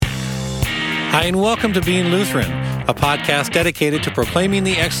Hi, and welcome to Being Lutheran, a podcast dedicated to proclaiming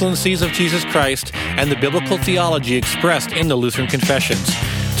the excellencies of Jesus Christ and the biblical theology expressed in the Lutheran Confessions.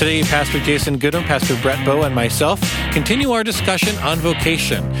 Today, Pastor Jason Goodham, Pastor Brett Bowe, and myself continue our discussion on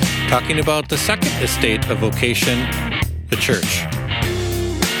vocation, talking about the second estate of vocation, the church.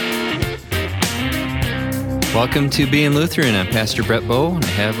 Welcome to Being Lutheran. I'm Pastor Brett Bowe, and I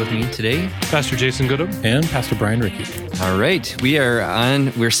have with me today Pastor Jason Goodham and Pastor Brian Rickey. All right,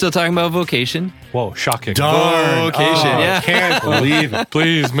 we're still talking about vocation. Whoa, shocking. Darn. Vocation, yeah. Can't believe it.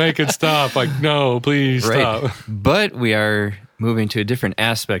 Please make it stop. No, please stop. But we are moving to a different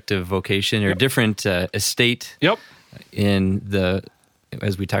aspect of vocation, or different estate. Yep.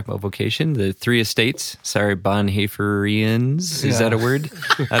 As we talk about vocation, the three estates. Sorry, Bonhoefferians. Is that a word?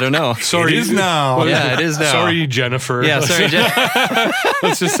 I don't know. Sorry. It is now. Well, Yeah, it is now. Sorry, Jennifer. Yeah, sorry,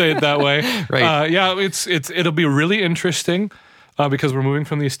 Let's just say it that way. Right. It'll be really interesting because we're moving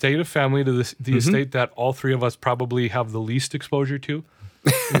from the estate of family to the estate that all three of us probably have the least exposure to.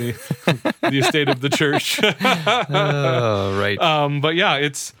 the estate of the church. Oh, right. But yeah,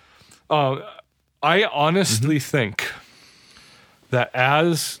 it's. I honestly think that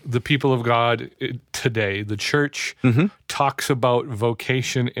as the people of God today, the church talks about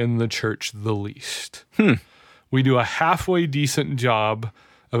vocation in the church the least. We do a halfway decent job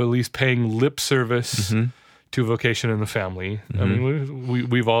of at least paying lip service to vocation in the family. I mean,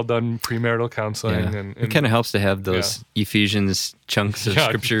 we've all done premarital counseling. Yeah. And It kind of helps to have those Ephesians chunks of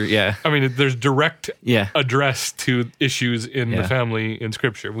Scripture. Yeah. I mean, there's direct Yeah. address to issues in the family in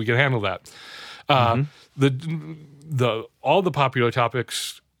Scripture. We can handle that. All the popular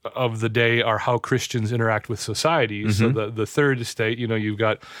topics of the day are how Christians interact with society. So the third estate, you've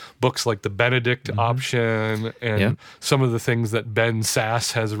got books like the Benedict option and some of the things that Ben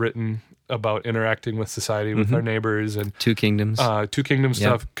Sass has written about interacting with society, with our neighbors, and Two Kingdoms.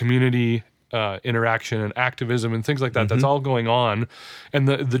 stuff, community interaction and activism and things like that. That's all going on. And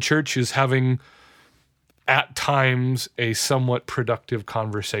the church is having at times a somewhat productive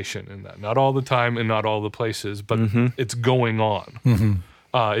conversation in that. Not all the time and not all the places, but it's going on.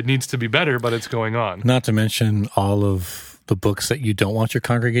 It needs to be better, but it's going on. Not to mention all of the books that you don't want your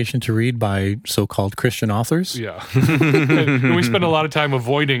congregation to read by so-called Christian authors. Yeah. And we spend a lot of time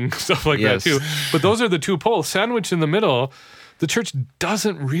avoiding stuff like that too. But those are the two poles. Sandwiched in the middle, the church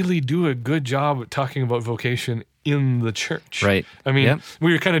doesn't really do a good job at talking about vocation in the church. Right. I mean,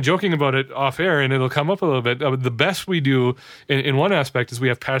 we were kind of joking about it off air, and it'll come up a little bit. The best we do in one aspect is we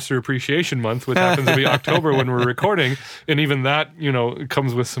have Pastor Appreciation Month, which happens to be October when we're recording, and even that,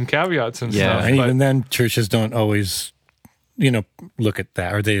 comes with some caveats and stuff. And even then, churches don't always, look at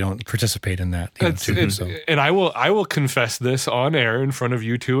that, or they don't participate in that. And I will confess this on air in front of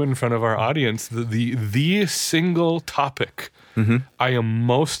you two, in front of our audience. The single topic I am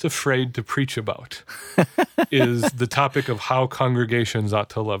most afraid to preach about is the topic of how congregations ought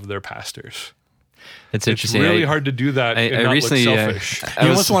to love their pastors. It's interesting. It's really hard to do that and not recently, look selfish. You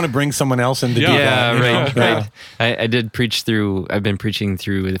almost want to bring someone else in to do that. Right. I did preach through, I've been preaching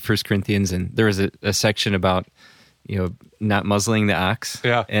through the 1 Corinthians, and there was a section about, not muzzling the ox.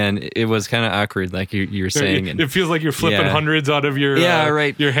 Yeah. And it was kind of awkward, like you were saying. And it feels like you're flipping hundreds out of your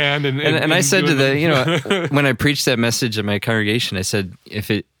your hand. And I said to when I preached that message in my congregation, I said, if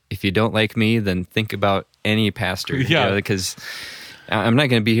you don't like me, then think about any pastor. Because I'm not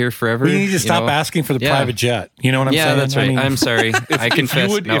going to be here forever. You need to stop asking for the private jet. You know what I'm saying? Yeah, that's right. I'm sorry. I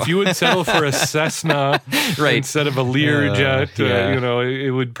confess. If you would settle for a Cessna instead of a Lear jet,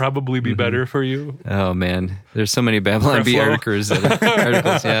 it would probably be better for you. Oh, man. There's so many Babylon Bee articles. So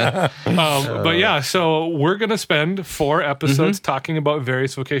we're going to spend 4 episodes talking about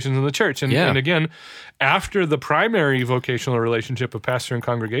various vocations in the church. And again, after the primary vocational relationship of pastor and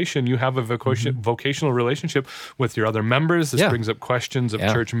congregation, you have a vocational relationship with your other members. This brings up questions of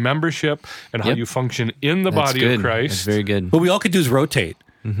church membership and how you function in the body of Christ. That's very good. What we all could do is rotate.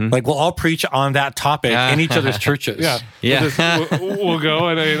 Like, we'll all preach on that topic in each other's churches. We'll go,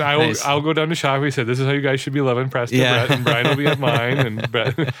 and I'll go down to shop. We said, this is how you guys should be loving Pastor Brett, and Brian will be at mine. And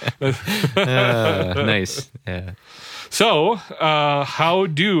Brett. Nice. Yeah. So, how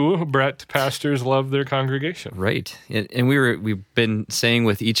do Brett pastors love their congregation? Right, and we've been saying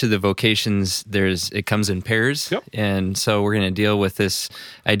with each of the vocations, it comes in pairs, and so we're going to deal with this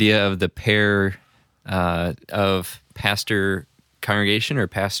idea of the pair of pastor congregation or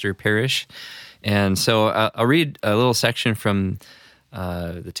pastor parish, and so I'll read a little section from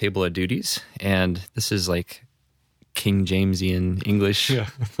the Table of Duties, and this is like King Jamesian English. Yeah,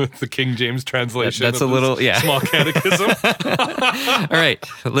 the King James translation. That's a little, small catechism. All right,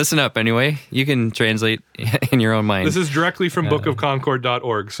 listen up anyway. You can translate in your own mind. This is directly from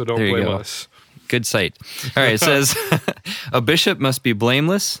bookofconcord.org, so don't blame us. Good sight. All right, it says, a bishop must be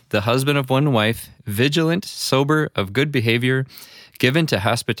blameless, the husband of one wife, vigilant, sober, of good behavior, given to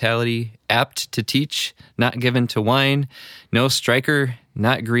hospitality, apt to teach, not given to wine, no striker,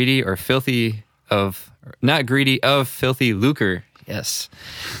 not greedy of filthy lucre. Yes.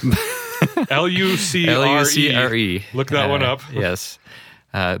 Lucre. Look that one up. Yes.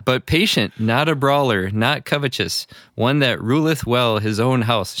 But patient, not a brawler, not covetous, one that ruleth well his own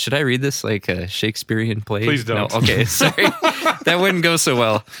house. Should I read this like a Shakespearean play? Please don't. No? Okay, sorry. That wouldn't go so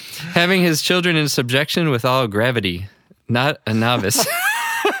well. Having his children in subjection with all gravity, not a novice.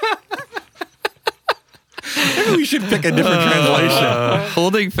 Maybe we should pick a different translation.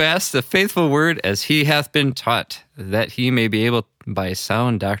 Holding fast the faithful word as he hath been taught, that he may be able by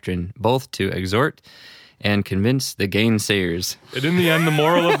sound doctrine both to exhort and convince the gainsayers. And in the end, the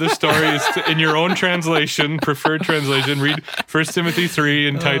moral of this story is in your own translation, preferred translation, read 1 Timothy 3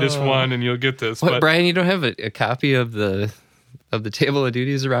 and Titus 1, and you'll get this. What, Brian, you don't have a copy of the table of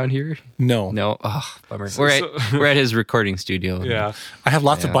duties around here? No. Oh, bummer. We're at his recording studio. Yeah. I have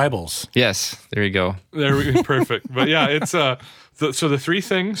lots of Bibles. Yes, there you go. Perfect. But yeah, it's so the three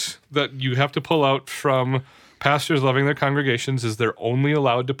things that you have to pull out from pastors loving their congregations is they're only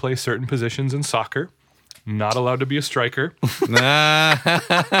allowed to play certain positions in soccer. Not allowed to be a striker. They're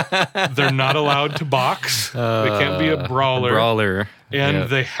not allowed to box. They can't be a brawler. And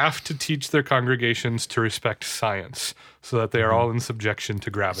they have to teach their congregations to respect science so that they are all in subjection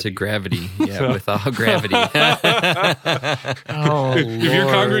to gravity. To gravity, with all gravity. If your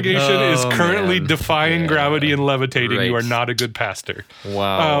congregation is currently defying gravity and levitating, you are not a good pastor.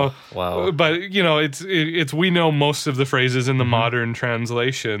 Wow. But it's we know most of the phrases in the modern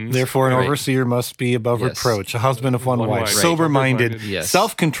translations. Therefore, an overseer must be above reproach, a husband of one wife, sober-minded,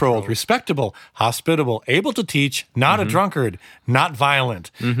 self-controlled, respectable, hospitable, able to teach, not a drunkard, not violent,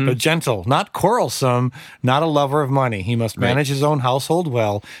 but gentle, not quarrelsome, not a lover of money. He must manage his own household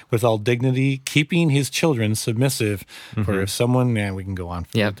well, with all dignity, keeping his children submissive. For if someone, we can go on.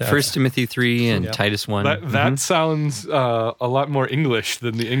 1 Timothy 3 and Titus 1. That sounds a lot more English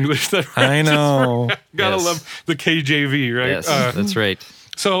than the English that I know. Gotta love the KJV, right? Yes, that's right.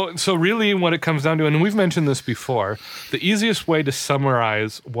 So really what it comes down to, and we've mentioned this before, the easiest way to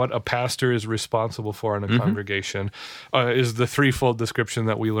summarize what a pastor is responsible for in a congregation is the threefold description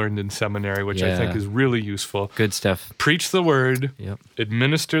that we learned in seminary, which I think is really useful. Good stuff. Preach the word,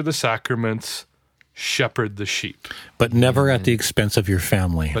 administer the sacraments, shepherd the sheep. But never at the expense of your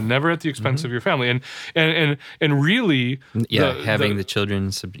family. And really... having the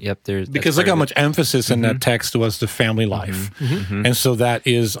children... Because look how much emphasis in that text was the family life. And so that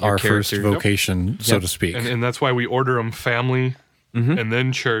is our first vocation, so to speak. And that's why we order them family, and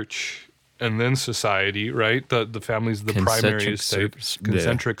then church, and then society, right? The family's the primary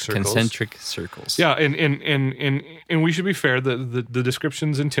concentric circles. Concentric circles. Yeah, and we should be fair. The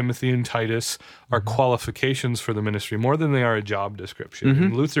descriptions in Timothy and Titus are qualifications for the ministry more than they are a job description.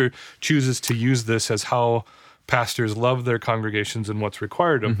 And Luther chooses to use this as how pastors love their congregations and what's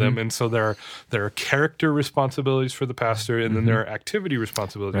required of them. And so there are character responsibilities for the pastor, and then there are activity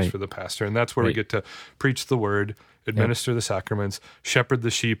responsibilities for the pastor. And that's where we get to preach the word, administer the sacraments, shepherd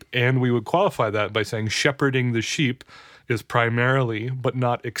the sheep. And we would qualify that by saying shepherding the sheep is primarily, but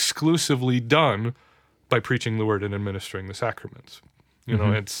not exclusively, done by preaching the word and administering the sacraments. You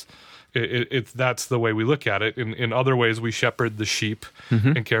know, it's that's the way we look at it. In other ways, we shepherd the sheep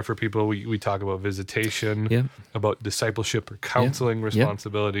and care for people. We talk about visitation, about discipleship or counseling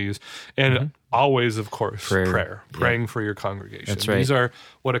responsibilities, and always, of course, praying for your congregation. That's right. These are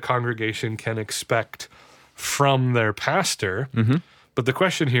what a congregation can expect from their pastor. But the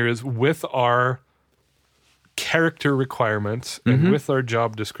question here is, with our character requirements and with our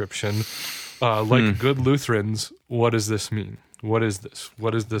job description, like good Lutherans, what does this mean? What is this?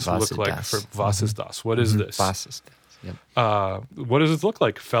 What does this look like for Was ist das? What is this? Was ist das? What does this look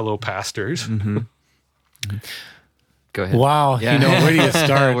like, fellow pastors? Go ahead. Wow. Yeah. Where do you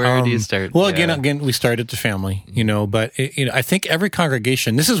start? Where do you start? Well, again, we start at the family, but I think every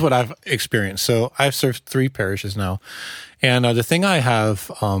congregation, this is what I've experienced. So I've served 3 parishes now. And the thing I have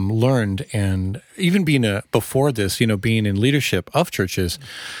learned, and even being before this, being in leadership of churches,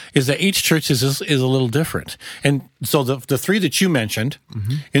 is that each church is a little different. And so the 3 that you mentioned,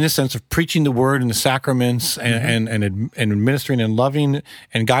 in the sense of preaching the word and the sacraments and administering and loving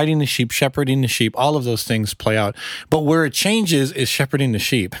and guiding the sheep, shepherding the sheep, all of those things play out. But where it changes is shepherding the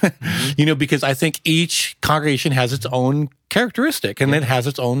sheep, because I think each congregation has its own characteristic, and it has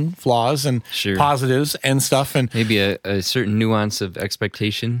its own flaws and positives and stuff. And maybe a certain nuance of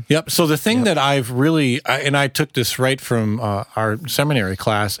expectation. Yep. So the thing that I've really, and I took this right from our seminary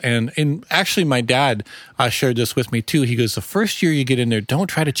class, and actually my dad shared this with me too. He goes, the first year you get in there, don't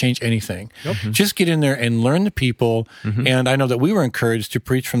try to change anything. Yep. Just get in there and learn the people. And I know that we were encouraged to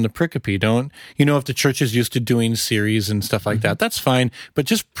preach from the pericope. Don't, if the church is used to doing series and stuff like that, that's fine. But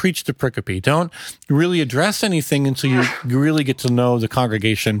just preach the pericope. Don't really address anything until you really get to know the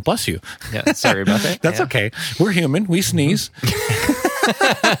congregation. Bless you. Yeah, sorry about that. That's okay. We're human. We sneeze.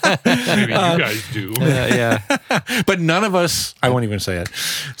 Maybe you guys do. Yeah. But none of us, I won't even say it.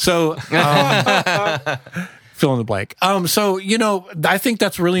 So, fill in the blank. So, I think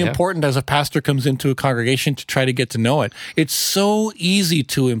that's really important as a pastor comes into a congregation to try to get to know it. It's so easy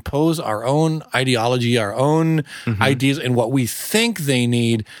to impose our own ideology, our own ideas, and what we think they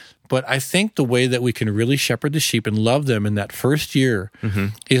need. But I think the way that we can really shepherd the sheep and love them in that first year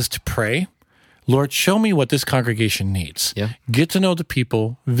is to pray. Lord, show me what this congregation needs. Yeah. Get to know the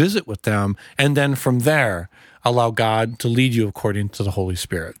people, visit with them, and then from there, allow God to lead you according to the Holy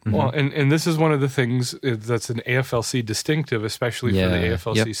Spirit. Well, and this is one of the things that's an AFLC distinctive, especially for the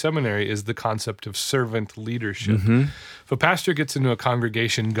AFLC seminary, is the concept of servant leadership. If a pastor gets into a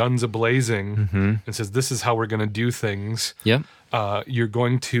congregation guns a-blazing and says, this is how we're going to do things, you're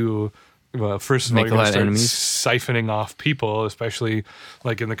going to... first of all, you're going to start siphoning off people, especially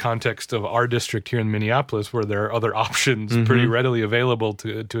like in the context of our district here in Minneapolis, where there are other options pretty readily available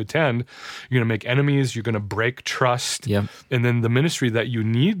to attend. You're going to make enemies. You're going to break trust. And then the ministry that you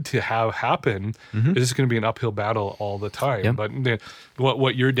need to have happen is just going to be an uphill battle all the time. But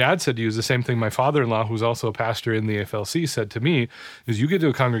what your dad said to you is the same thing my father-in-law, who's also a pastor in the AFLC, said to me, is you get to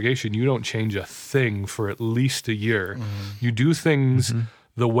a congregation, you don't change a thing for at least a year. You do things...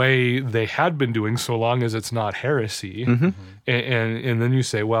 the way they had been doing, so long as it's not heresy. And then you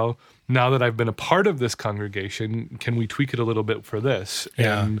say, well, now that I've been a part of this congregation, can we tweak it a little bit for this?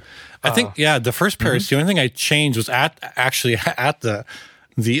 Yeah. And, I think, the first paris, the only thing I changed was at the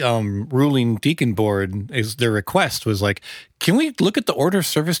ruling deacon board, is their request was like, can we look at the order of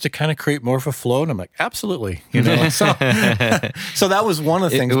service to kind of create more of a flow? And I'm like, absolutely. So that was one of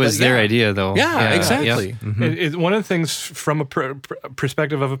the things. It was their idea, though. Yeah, exactly. One of the things from a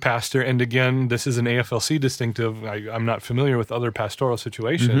perspective of a pastor, and again, this is an AFLC distinctive, I'm not familiar with other pastoral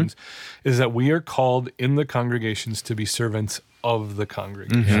situations, is that we are called in the congregations to be servants of the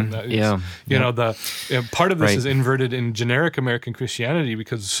congregation. That is, part of this is inverted in generic American Christianity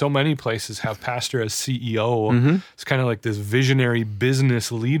because so many places have pastor as CEO. It's kind of like this visionary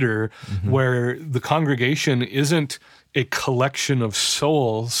business leader where the congregation isn't a collection of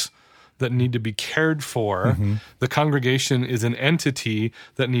souls that need to be cared for. The congregation is an entity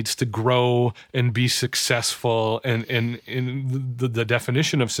that needs to grow and be successful. And the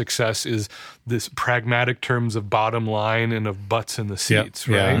definition of success is this pragmatic terms of bottom line and of butts in the seats,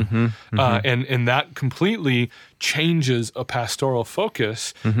 right? And that completely changes a pastoral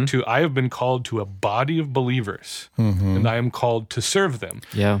focus to I have been called to a body of believers and I am called to serve them.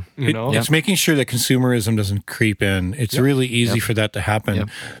 It's making sure that consumerism doesn't creep in. It's really easy for that to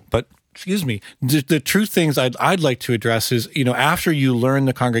happen. But excuse me, the true things I'd like to address is, after you learn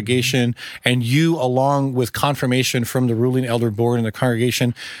the congregation and you, along with confirmation from the ruling elder board and the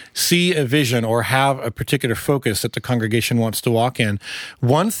congregation, see a vision or have a particular focus that the congregation wants to walk in.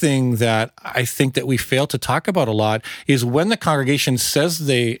 One thing that I think that we fail to talk about a lot is when the congregation says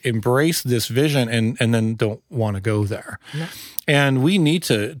they embrace this vision and then don't want to go there. And we need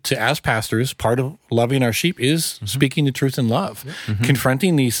to, as pastors, part of loving our sheep is speaking the truth in love,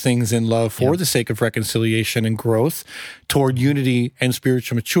 confronting these things in love for the sake of reconciliation and growth toward unity and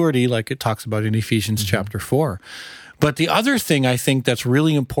spiritual maturity, like it talks about in Ephesians chapter 4. But the other thing I think that's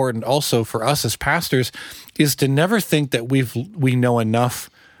really important also for us as pastors is to never think that we know enough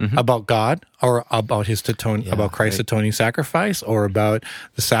about God or about about Christ's atoning sacrifice or about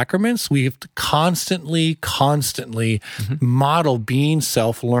the sacraments. We have to constantly model being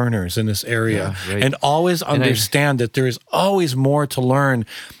self-learners in this area and always understand that there is always more to learn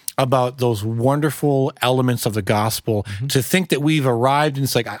about those wonderful elements of the gospel. To think that we've arrived and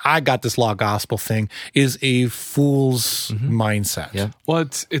it's like, I got this law gospel thing is a fool's mindset. Well,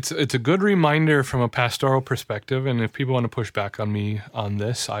 it's a good reminder from a pastoral perspective, and if people want to push back on me on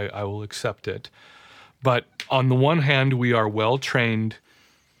this, I will accept it. But on the one hand, we are well trained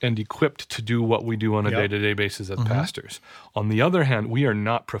and equipped to do what we do on a day-to-day basis as pastors. On the other hand, we are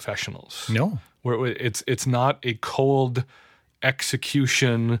not professionals. No. It's not a cold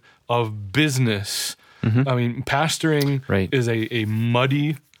execution of business. I mean, pastoring is a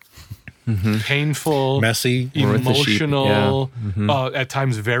muddy painful, messy, emotional, at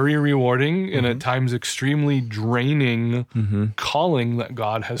times very rewarding, and at times extremely draining calling that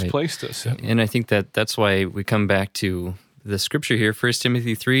God has placed us in. And I think that's why we come back to the scripture here, 1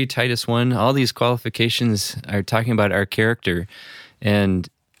 Timothy 3, Titus 1, all these qualifications are talking about our character. And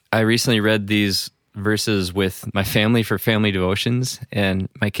I recently read these verses with my family for family devotions, and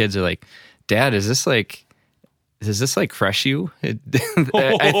my kids are like, Dad, does this crush you?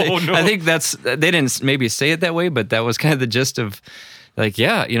 I think that's, they didn't maybe say it that way, but that was kind of the gist of like,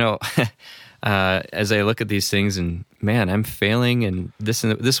 as I look at these things and man, I'm failing and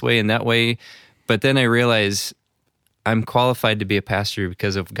this way and that way. But then I realize I'm qualified to be a pastor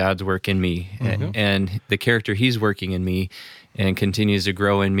because of God's work in me and the character He's working in me and continues to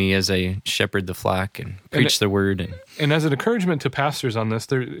grow in me as I shepherd the flock and preach the word. And as an encouragement to pastors on this,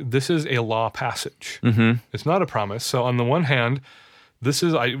 this is a law passage. It's not a promise. So on the one hand,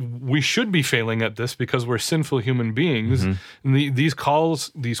 we should be failing at this because we're sinful human beings. And these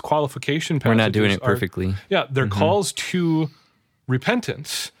qualification passages, we're not doing it perfectly. They're calls to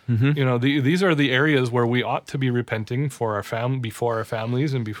repentance. These are the areas where we ought to be repenting for before our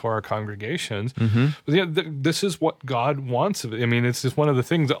families and before our congregations. But this is what God wants of it. I mean, it's just one of the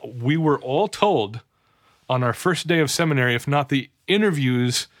things that we were all told on our first day of seminary, if not the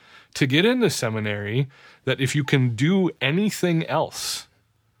interviews to get into seminary, that if you can do anything else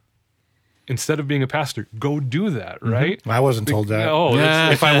instead of being a pastor, go do that, right? I wasn't told that. Oh,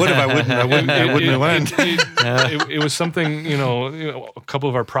 if I would have, I wouldn't have went. It was something, a couple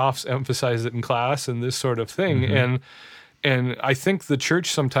of our profs emphasized it in class and this sort of thing. And I think the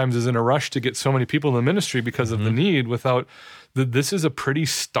church sometimes is in a rush to get so many people in the ministry because of the need without... This is a pretty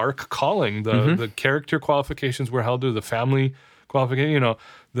stark calling. The character qualifications we're held to, the family qualification,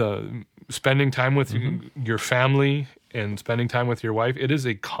 the spending time with your family and spending time with your wife. It is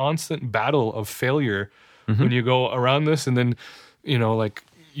a constant battle of failure when you go around this. And then,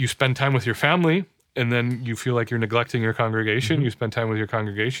 you spend time with your family and then you feel like you're neglecting your congregation. You spend time with your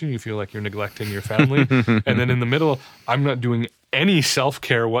congregation, you feel like you're neglecting your family. And then in the middle, I'm not doing any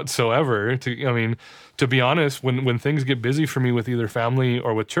self-care whatsoever. To be honest, when things get busy for me with either family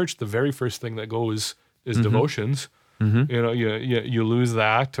or with church, the very first thing that goes is devotions. You lose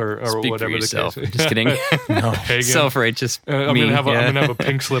that or Speak whatever for yourself. the case. Just kidding. No. Self-righteous. I'm gonna have a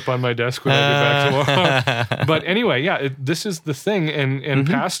pink slip on my desk when I get back tomorrow. But anyway, this is the thing, and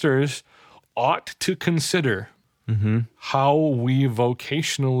pastors ought to consider how we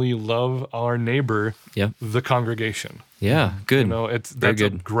vocationally love our neighbor, the congregation. Yeah, good. That's a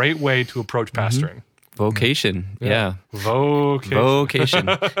great way to approach pastoring. Vocation, Vocation.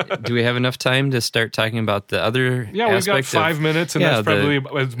 Do we have enough time to start talking about the other we've got 5 minutes, and that's probably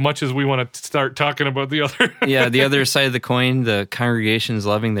as much as we want to start talking about the other. The other side of the coin, the congregation's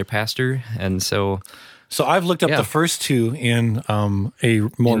loving their pastor, and so I've looked up the first two in a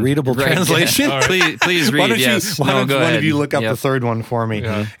more readable translation. Yeah. Please read. Why don't one of you look up the third one for me?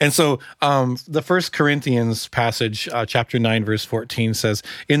 Yeah. And so the 1 Corinthians passage, chapter 9, verse 14 says,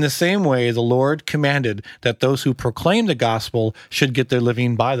 "In the same way, the Lord commanded that those who proclaim the gospel should get their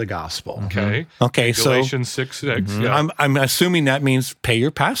living by the gospel." Okay. So Galatians 6:6. Yeah. I'm assuming that means pay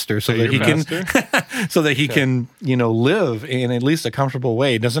your pastor so that he can live in at least a comfortable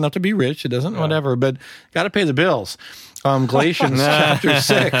way. It doesn't have to be rich. It doesn't whatever, but got to pay the bills. Galatians chapter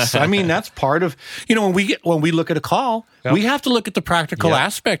 6. I mean, that's part of, when we look at a call, we have to look at the practical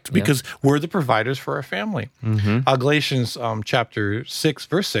aspect because we're the providers for our family. Galatians chapter 6,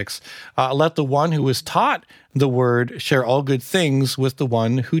 verse 6, let the one who is taught the word share all good things with the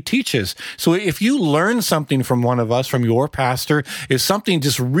one who teaches. So if you learn something from one of us, from your pastor, if something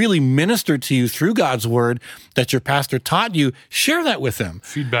just really ministered to you through God's word that your pastor taught you, share that with them.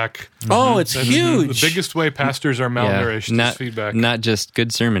 Feedback. Oh, it's huge. The biggest way pastors are malnourished is feedback. Not just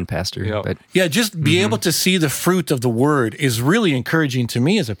good sermon, pastor. But just be able to see the fruit of the word is really encouraging to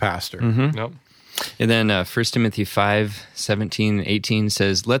me as a pastor. Yep. And then 1 Timothy 5:17-18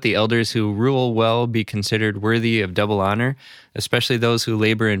 says, "Let the elders who rule well be considered worthy of double honor, especially those who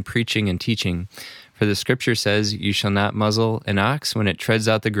labor in preaching and teaching. For the scripture says, 'You shall not muzzle an ox when it treads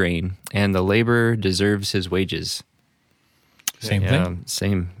out the grain, and the laborer deserves his wages.'" Same thing.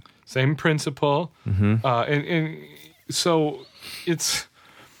 Same principle. And so it's...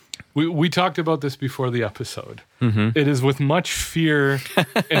 We talked about this before the episode. It is with much fear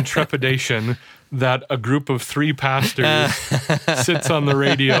and trepidation that a group of 3 pastors sits on the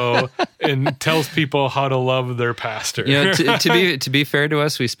radio and tells people how to love their pastor. To be fair to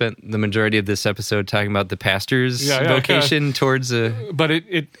us, we spent the majority of this episode talking about the pastor's vocation towards a... But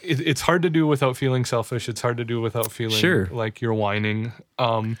it's hard to do without feeling selfish. It's hard to do without feeling like you're whining.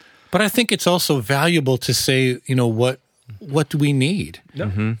 But I think it's also valuable to say, what do we need?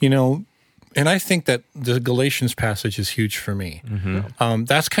 And I think that the Galatians passage is huge for me.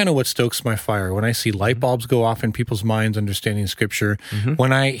 That's kind of what stokes my fire. When I see light bulbs go off in people's minds understanding Scripture,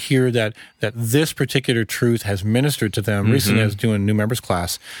 when I hear that this particular truth has ministered to them. Recently I was doing a new members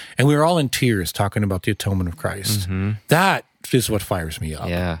class, and we were all in tears talking about the atonement of Christ. That is what fires me up.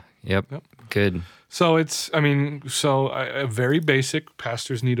 Yeah. Yep. Good. So a very basic,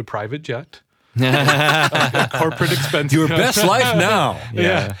 pastors need a private jet. Corporate expense. Your best life now.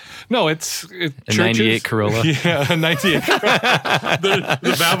 Yeah. No, it's a 98 Corolla. Yeah, a 98 Corolla.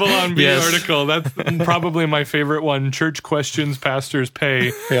 The Babylon Bee article. That's probably my favorite one. Church questions pastors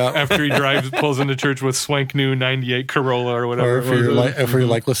pay after he pulls into church with swank new 98 Corolla or whatever. Or if you're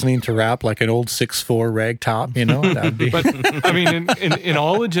like listening to rap like an old 6'4" rag top, that'd be. But I mean, in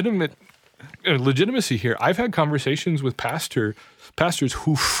all legitimacy here, I've had conversations with pastors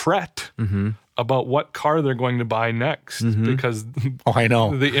who fret about what car they're going to buy next because I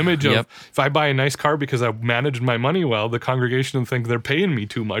know the image of if I buy a nice car because I managed my money well, the congregation will think they're paying me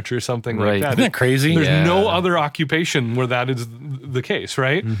too much or something like that. Isn't that crazy? There's no other occupation where that is the case,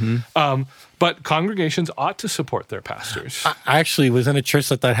 right? But congregations ought to support their pastors. I actually was in a church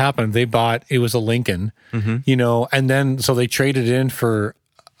that happened. They bought, it was a Lincoln, and then so they traded in for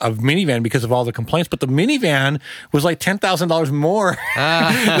a minivan because of all the complaints, but the minivan was like $10,000 more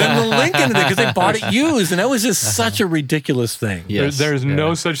than the Lincoln because they bought it used, and that was just such a ridiculous thing. Yes. There's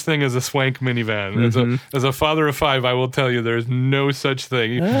no such thing as a swank minivan. As a father of 5, I will tell you, there's no such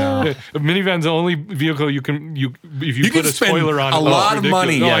thing. A minivan's the only vehicle you if you put a spoiler on a lot of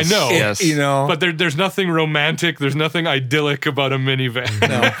money. No, I know. Yes. But there's nothing romantic. There's nothing idyllic about a minivan.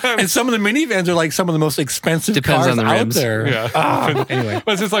 No. And some of the minivans are like some of the most expensive cars on the out rims. there. Yeah. Anyway.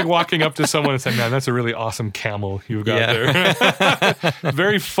 But it's like walking up to someone and saying, "Man, that's a really awesome camel you've got there."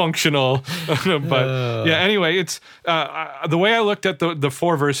 Very functional. But anyway, it's the way I looked at the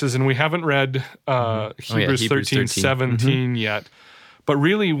 4 verses, and we haven't read Hebrews 13, 17 yet. But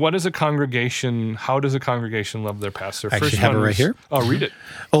really, what is a congregation? How does a congregation love their pastor? I actually have it right here. Oh, read it.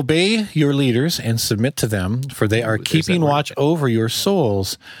 Obey your leaders and submit to them, for they are keeping watch over your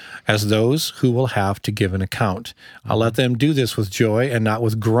souls as those who will have to give an account. I'll let them do this with joy and not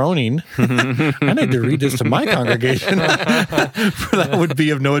with groaning. I need to read this to my congregation, for that would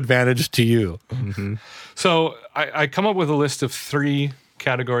be of no advantage to you. So I come up with a list of 3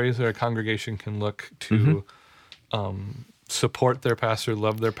 categories that a congregation can look to support their pastor,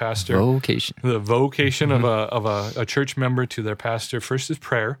 love their pastor. Vocation. The vocation of a church member to their pastor. First is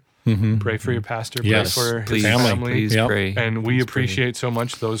prayer. Pray for your pastor. Yes. Pray for his family. family. Please pray. And we appreciate so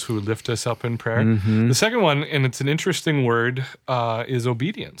much those who lift us up in prayer. The second one, and it's an interesting word, is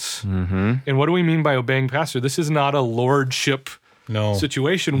obedience. And what do we mean by obeying pastor? This is not a lordship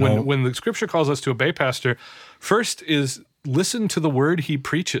situation. When the Scripture calls us to obey pastor, first is listen to the word he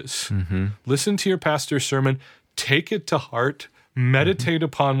preaches. Listen to your pastor's sermon. Take it to heart, meditate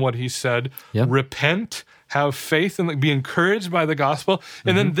upon what he said, repent, have faith, and be encouraged by the gospel.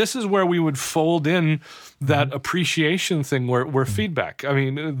 And then this is where we would fold in that appreciation thing where feedback. I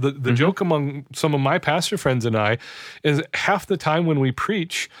mean, the joke among some of my pastor friends and I is half the time when we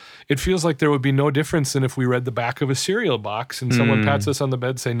preach, it feels like there would be no difference than if we read the back of a cereal box and someone pats us on the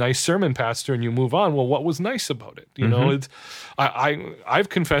bed, say, "Nice sermon, pastor," and you move on. Well, what was nice about it? You know, it's I've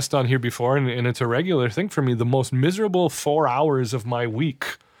confessed on here before, and it's a regular thing for me. The most miserable 4 hours of my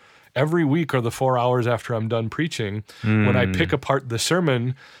week every week are the 4 hours after I'm done preaching when I pick apart the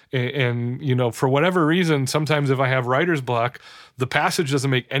sermon and for whatever reason, sometimes if I have writer's block, the passage doesn't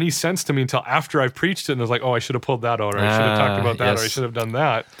make any sense to me until after I've preached it and it's like, oh, I should have pulled that out, or I should have talked about that, or I should have done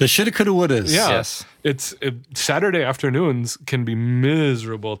that. The shoulda, coulda, wouldas. Yeah. Yes. Saturday afternoons can be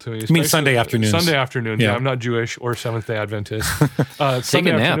miserable to me. You mean Sunday afternoons? Sunday afternoons. Yeah, I'm not Jewish or Seventh-day Adventist.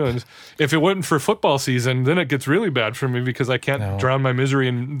 Sunday afternoons. If it wasn't for football season, then it gets really bad for me because I can't drown my misery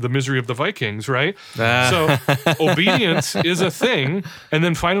in the misery of the Vikings, right? So obedience is a thing. And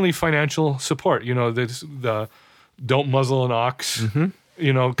then finally, financial support. The don't muzzle an ox.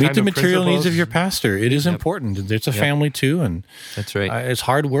 Meet the material needs of your pastor. It is important. It's a family too, and that's right. It's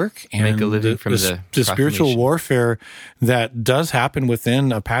hard work and make a living from the spiritual warfare that does happen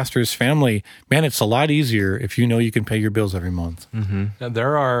within a pastor's family. Man, it's a lot easier if you know you can pay your bills every month. Now,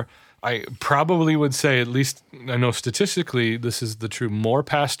 there are, I probably would say, at least I know statistically, this is the true. More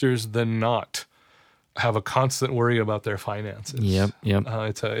pastors than not have a constant worry about their finances. Yep.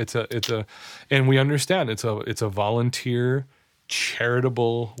 It's a, and we understand it's a volunteer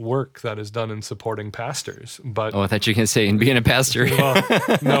charitable work that is done in supporting pastors. But I thought you were going to say in being a pastor. well,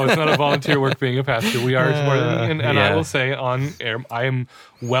 no, it's not a volunteer work being a pastor. We are supporting, and I will say on air, I am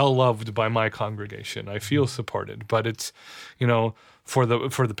well loved by my congregation. I feel supported, but it's, for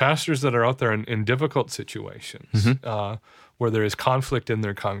the pastors that are out there in difficult situations, where there is conflict in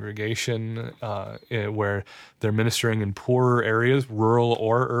their congregation, where they're ministering in poorer areas, rural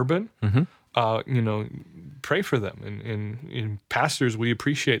or urban, pray for them. And pastors, we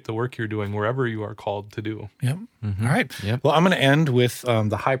appreciate the work you're doing wherever you are called to do. Yep. All right. Yep. Well, I'm going to end with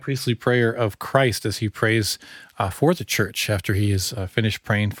the high priestly prayer of Christ as he prays for the church after he has finished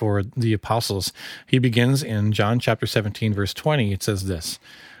praying for the apostles. He begins in John chapter 17, verse 20. It says this: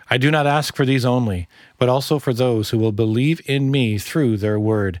 I do not ask for these only, but also for those who will believe in me through their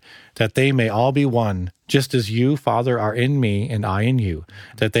word, that they may all be one, just as you, Father, are in me and I in you,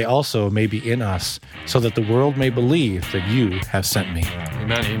 that they also may be in us, so that the world may believe that you have sent me.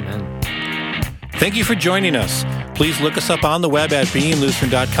 Amen. Amen. Thank you for joining us. Please look us up on the web at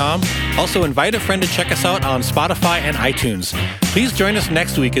beinglutheran.com. Also, invite a friend to check us out on Spotify and iTunes. Please join us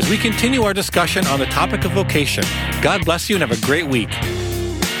next week as we continue our discussion on the topic of vocation. God bless you and have a great week.